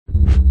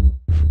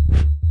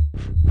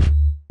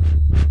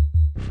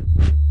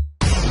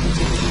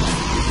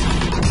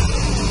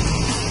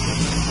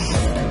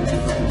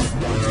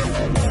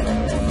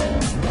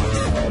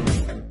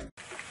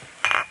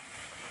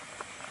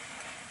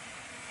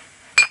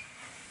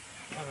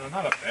No,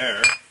 not up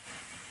there.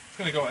 It's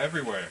gonna go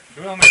everywhere.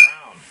 Do it on the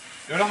ground.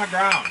 Do it on the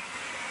ground.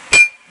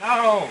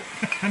 No!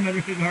 I'm not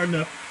hitting hard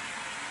enough.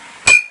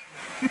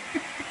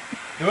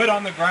 Do it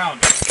on the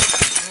ground.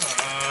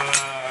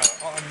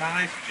 Oh,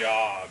 nice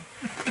job.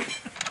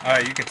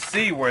 Alright, you can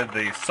see where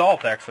the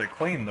salt actually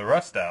cleaned the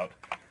rust out.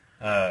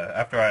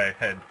 After I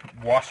had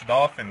washed it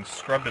off and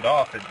scrubbed it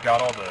off, it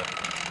got all the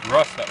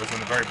rust that was in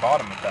the very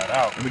bottom of that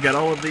out. And we got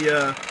all of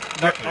the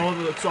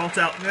salt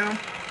out now?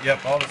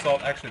 Yep, all the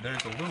salt. Actually,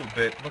 there's a little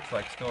bit, looks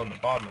like still in the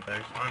bottom of there,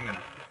 so I'm going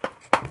to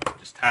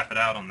just tap it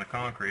out on the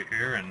concrete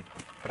here and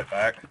put it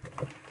back.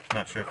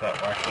 Not sure if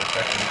that will actually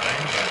affect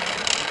anything,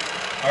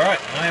 but...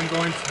 Alright, I am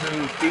going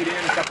to feed in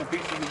a couple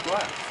pieces of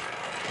glass.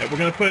 Yeah, we're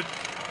going to put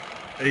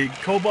a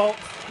cobalt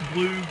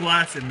blue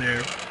glass in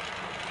there,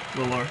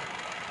 Lower.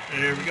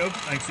 There we go.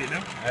 I can see it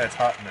now. It's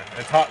hot now.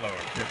 It's hot lower.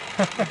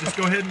 Yeah. Just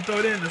go ahead and throw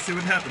it in. Let's see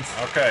what happens.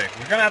 Okay,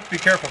 we're going to have to be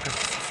careful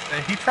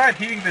because he tried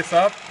heating this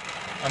up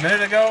a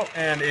minute ago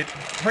and it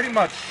pretty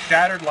much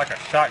shattered like a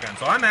shotgun.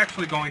 So I'm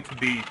actually going to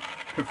be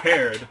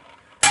prepared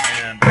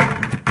and...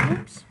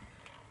 Oops.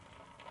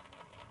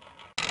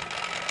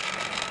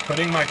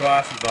 Putting my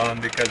glasses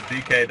on because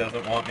DK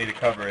doesn't want me to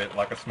cover it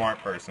like a smart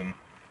person.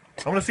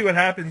 I want to see what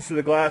happens to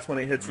the glass when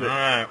it hits it.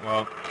 Alright,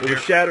 well... It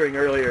was shattering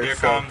earlier. Here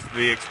comes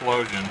the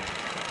explosion.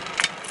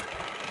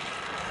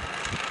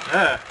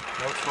 No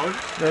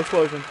explosion? No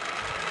explosion.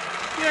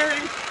 Yay!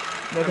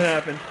 Nothing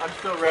happened. I'm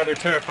still rather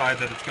terrified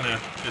that it's gonna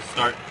just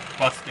start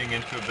busting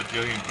into a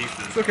bajillion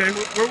pieces. It's okay.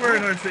 We're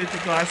wearing our safety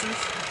glasses.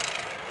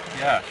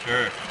 Yeah,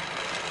 sure.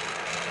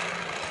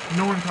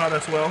 Norm taught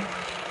us well.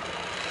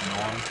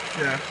 Norm?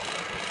 Yeah.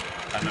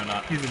 I know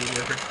not. He's a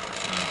woodworker.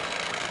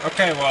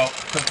 Okay, well,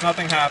 since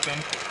nothing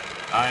happened,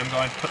 I'm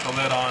going to put the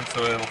lid on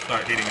so it'll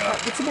start heating up.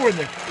 Put some more in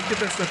there. Let's get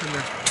that stuff in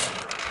there.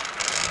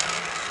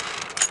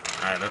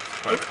 Alright, let's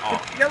put it on.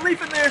 You got a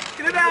leaf in there.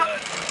 Get it out.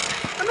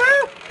 Oh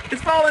no!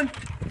 It's falling.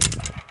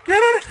 Get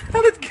it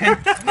out.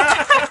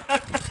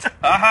 It's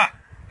Aha!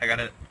 I got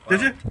it. Well,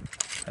 did you?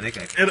 I think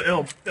I...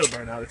 It'll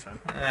burn out. It's fine.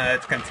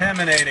 It's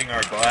contaminating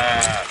our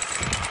glass.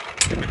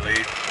 Stupid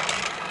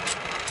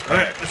leaf.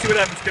 Alright, let's see what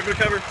happens. Give it a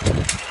cover.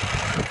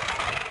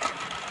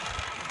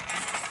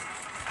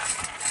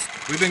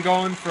 We've been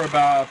going for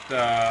about,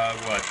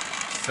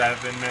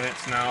 7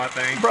 minutes now, I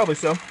think. Probably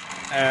so.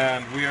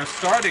 And we are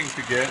starting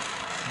to get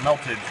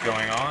meltage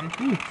going on.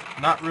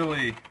 Not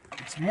really,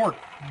 it's more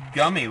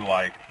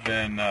gummy-like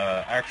than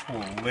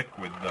actual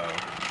liquid, though.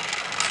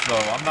 So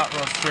I'm not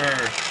real sure.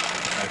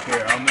 Right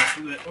here, I'll mess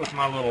with it with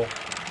my little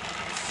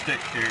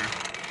stick here.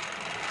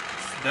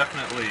 It's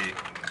definitely,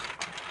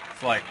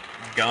 it's like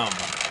gum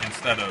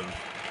instead of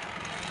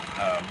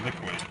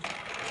liquid.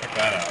 Check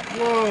that out.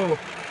 Whoa!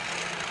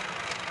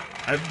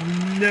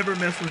 I've never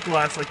messed with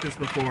glass like this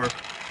before.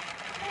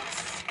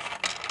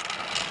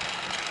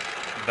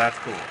 That's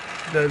cool.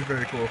 That is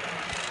very cool.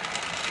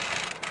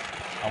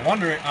 I'm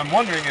wondering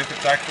if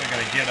it's actually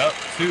going to get up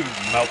to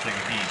melting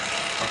heat,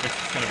 or if it's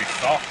just going to be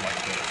soft like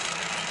this.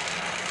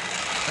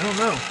 I don't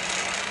know.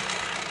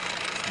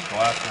 Some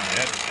glass on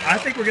the edge. I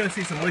think we're going to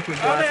see some liquid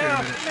glass in a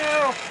minute.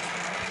 No!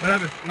 What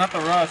happened? Not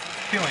the rust.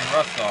 It's peeling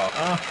rust off.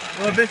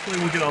 Well, eventually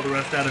we'll get all the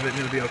rust out of it and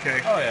it'll be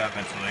okay. Oh yeah,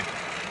 eventually.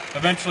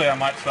 Eventually I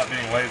might stop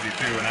being lazy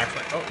too and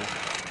actually...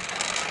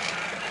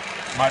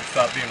 Might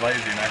stop being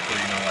lazy and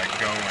actually, like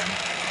go and...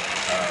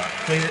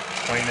 Clean it.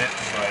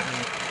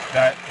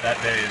 But that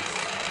day is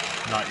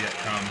not yet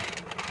come.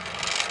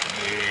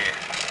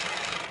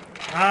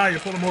 Yeah.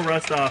 You're pulling more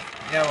rust off.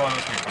 Yeah, well,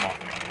 it's going to come off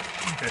anyways.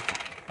 Okay.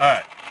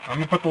 Alright, I'm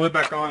going to put the lid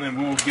back on and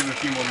we'll give it a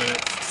few more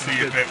minutes to see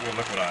if it will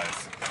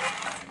liquidize.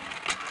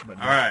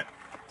 Alright,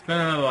 it's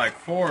been another like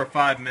 4 or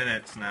 5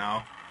 minutes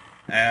now,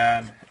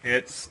 and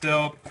it's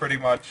still pretty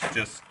much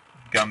just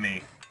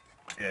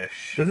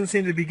gummy-ish. Doesn't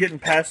seem to be getting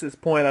past this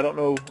point. I don't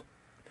know.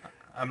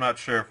 I'm not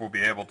sure if we'll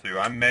be able to.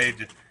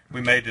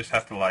 We may just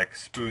have to like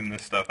spoon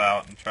this stuff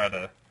out and try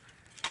to...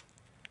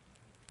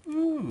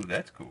 Ooh,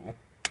 that's cool.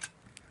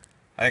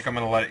 I think I'm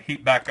going to let it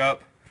heat back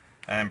up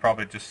and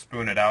probably just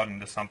spoon it out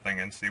into something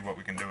and see what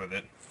we can do with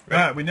it.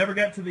 Alright, we never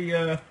got to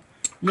the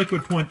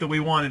liquid point that we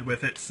wanted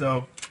with it,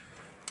 so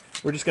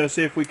we're just going to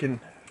see if we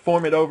can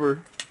form it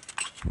over.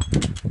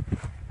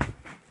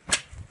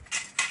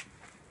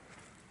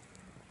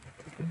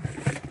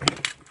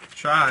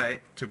 Try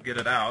to get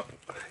it out.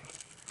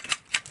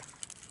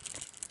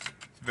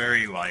 It's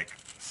very like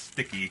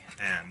sticky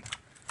and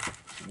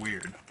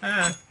weird.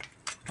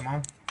 Come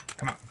on.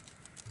 Come on.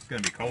 It's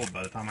gonna be cold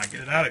by the time I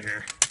get it out of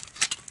here.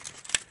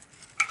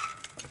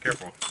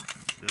 Careful.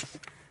 This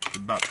is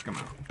about to come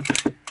out.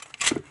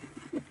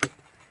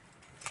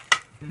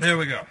 There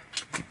we go.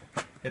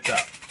 It's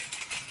out.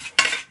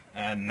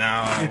 And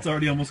now... It's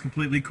already almost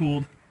completely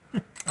cooled.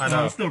 I know.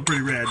 Well, it's still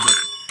pretty red, but...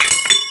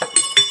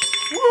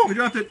 Woo! We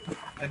dropped it.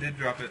 I did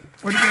drop it.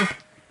 Where'd it go?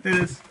 There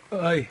it is.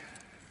 Oy.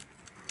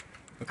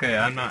 Okay,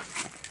 I'm not...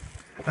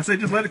 I say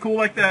just let it cool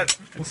like that.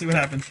 We'll see what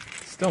happens.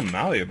 Still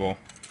malleable.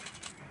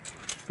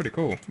 Pretty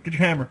cool. Get your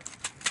hammer.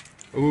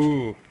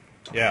 Ooh.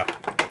 Yeah.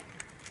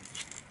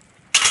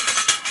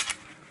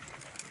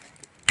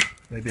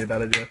 Maybe a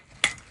bad idea.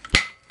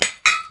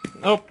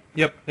 Oh,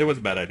 yep, it was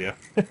a bad idea.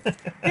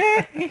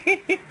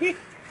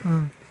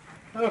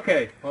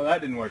 Okay, well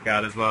that didn't work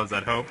out as well as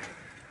I'd hoped.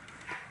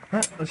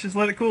 Let's just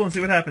let it cool and see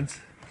what happens.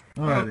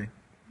 Alrighty.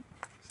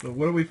 So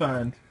what do we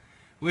find?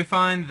 We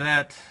find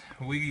that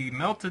we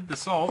melted the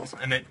salt,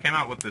 and it came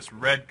out with this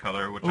red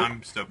color, which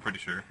I'm still pretty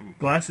sure. Ooh,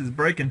 Glass is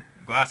breaking.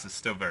 glass is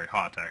still very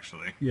hot,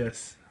 actually.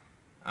 Yes.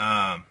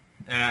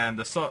 And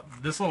the salt,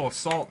 this little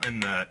salt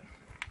in that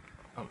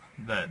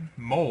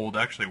mold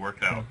actually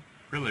worked out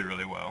really,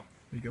 really well.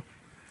 There you go.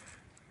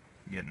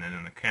 Getting it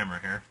in the camera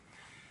here.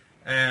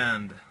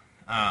 And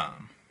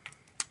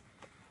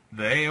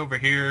they over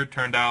here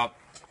turned out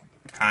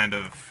kind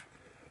of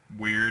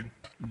weird.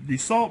 The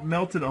salt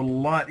melted a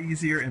lot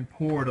easier and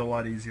poured a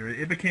lot easier.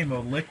 It became a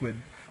liquid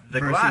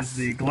versus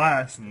the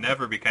glass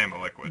never became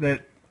a liquid.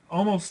 that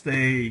almost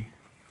a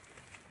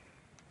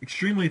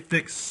extremely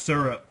thick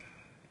syrup.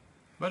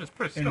 But it's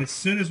pretty And as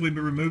soon as we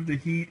removed the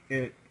heat,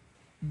 it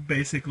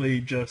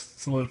basically just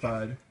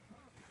solidified.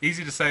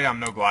 easy to say I'm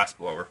no glass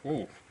blower.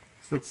 Ooh,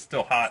 it's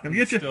still hot. Gonna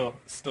get you.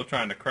 Still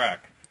trying to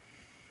crack.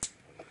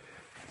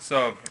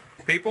 So,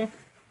 people,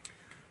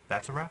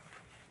 that's a wrap.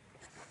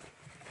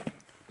 I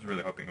was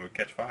really hoping it would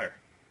catch fire.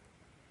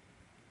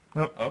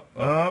 Up, Up,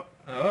 up.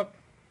 up.